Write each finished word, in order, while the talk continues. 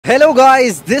Hello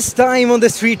guys, this time on the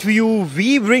Street View,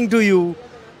 we bring to you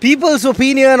people's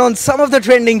opinion on some of the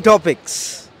trending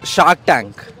topics. Shark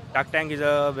Tank. Shark Tank is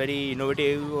a very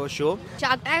innovative show.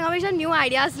 Shark Tank हमेशा new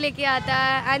ideas लेके आता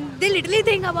है and they literally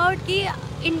think about कि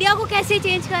India को कैसे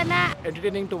change करना है.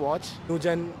 Entertaining to watch, new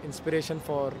gen inspiration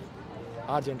for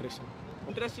our generation.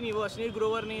 Interest नहीं, वो अश्नीर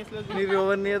ग्रोवर नहीं है इसलिए नहीं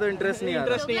रोवर नहीं है तो इंटरेस्ट नहीं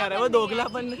नहीं आ रहा है, वो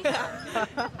दोगलापन.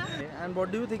 And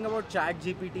what do you think about Chat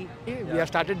GPT? We have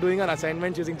started doing our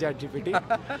assignments using ChatGPT.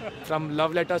 From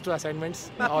love letters to assignments,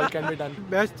 all can be done.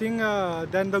 Best thing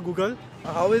than the Google.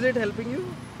 How is it helping you?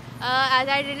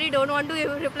 As I really don't want to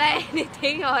reply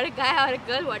anything or a guy or a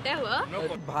girl whatever.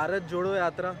 Bharat Jodo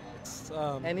Yatra.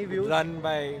 Any views? Run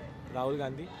by Rahul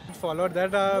Gandhi. Followed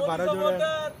that Bharat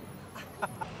Jodo.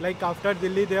 Like after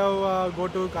Delhi, they have go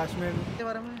to Kashmir.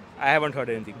 I haven't heard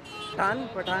anything.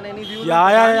 Pathan, any views?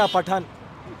 Yeah, Pathan.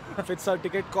 If it's a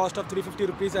ticket cost of 350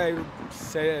 rupees, I would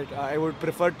say I would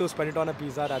prefer to spend it on a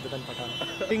pizza rather than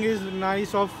Pathan. Thing is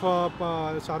nice of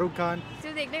Shah Rukh Khan.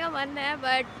 सिर्फ देखने का मन है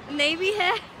but नहीं भी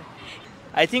है.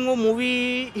 I think वो movie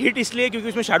hit इसलिए क्योंकि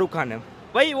उसमें शाहरुख खान है.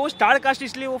 भाई वो स्टार कास्ट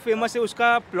इसलिए वो फेमस है,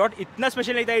 उसका प्लॉट इतना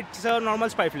स्पेशल नहीं था. It's a normal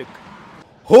spy flick.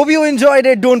 Hope you enjoyed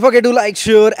it. Don't forget to like,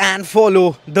 share and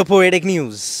follow the Poetic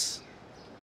News.